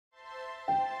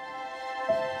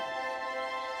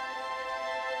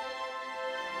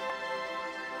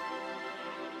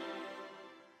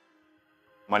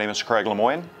My name is Craig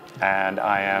Lemoyne, and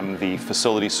I am the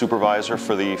facility supervisor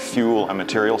for the fuel and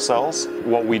material cells.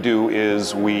 What we do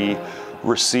is we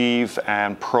receive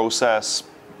and process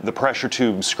the pressure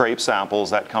tube scrape samples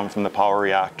that come from the power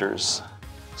reactors.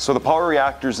 So the power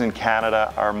reactors in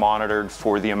Canada are monitored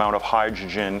for the amount of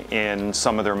hydrogen in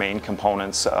some of their main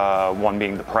components, one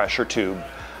being the pressure tube.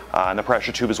 And the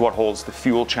pressure tube is what holds the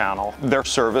fuel channel. Their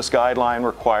service guideline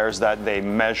requires that they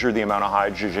measure the amount of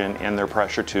hydrogen in their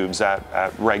pressure tubes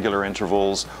at regular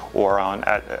intervals or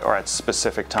at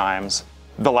specific times.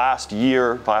 The last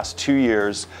 2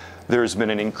 years, there's been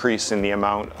an increase in the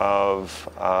amount of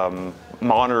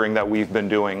monitoring that we've been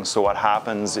doing. So what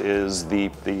happens is the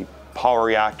power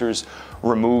reactors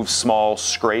remove small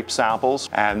scrape samples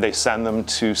and they send them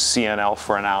to CNL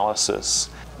for analysis.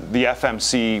 The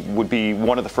FMC would be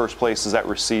one of the first places that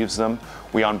receives them.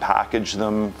 We unpackage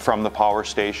them from the power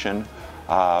station.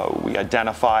 We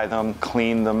identify them,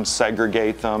 clean them,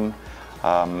 segregate them,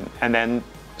 and then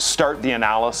start the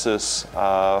analysis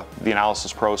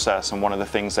process. And one of the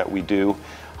things that we do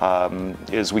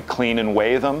is we clean and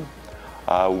weigh them.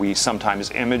 We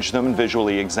sometimes image them,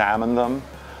 visually examine them.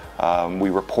 We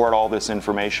report all this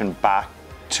information back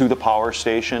to the power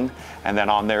station, and then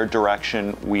on their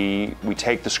direction we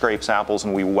take the scrape samples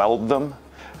and we weld them,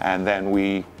 and then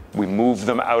we move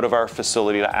them out of our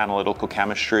facility to analytical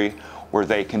chemistry, where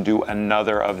they can do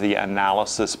another of the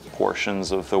analysis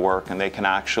portions of the work, and they can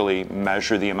actually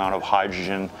measure the amount of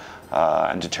hydrogen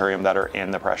and deuterium that are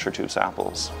in the pressure tube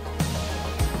samples.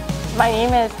 My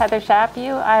name is Heather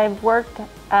Shapew. I've worked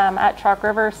at Chalk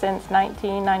River since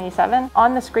 1997.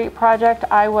 On the scrape project,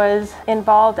 I was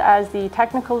involved as the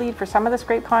technical lead for some of the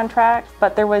scrape contracts,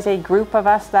 but there was a group of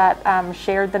us that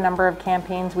shared the number of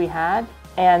campaigns we had,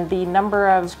 and the number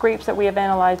of scrapes that we have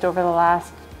analyzed over the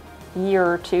last year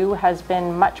or two has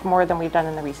been much more than we've done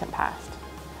in the recent past.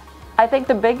 I think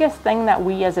the biggest thing that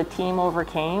we as a team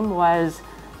overcame was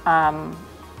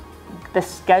the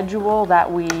schedule that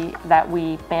we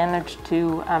managed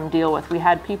to deal with. We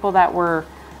had people that were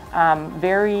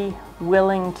very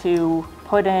willing to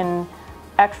put in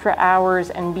extra hours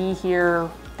and be here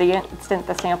the instant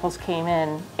the samples came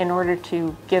in order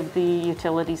to give the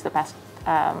utilities the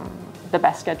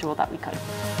best schedule that we could.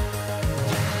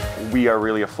 We are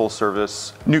really a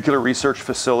full-service nuclear research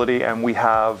facility, and we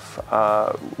have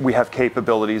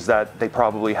capabilities that they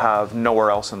probably have nowhere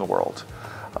else in the world.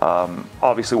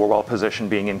 Obviously, we're well positioned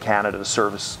being in Canada to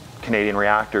service Canadian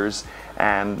reactors,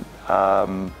 and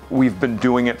we've been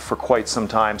doing it for quite some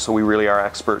time, so we really are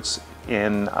experts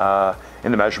in the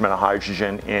measurement of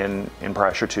hydrogen in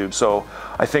pressure tubes. So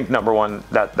I think number one,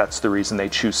 that's the reason they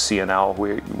choose CNL.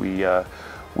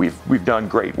 We've done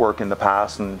great work in the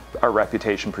past, and our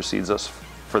reputation precedes us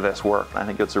for this work. I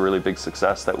think it's a really big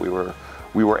success that we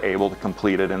were able to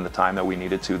complete it in the time that we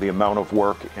needed to, the amount of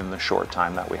work in the short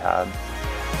time that we had.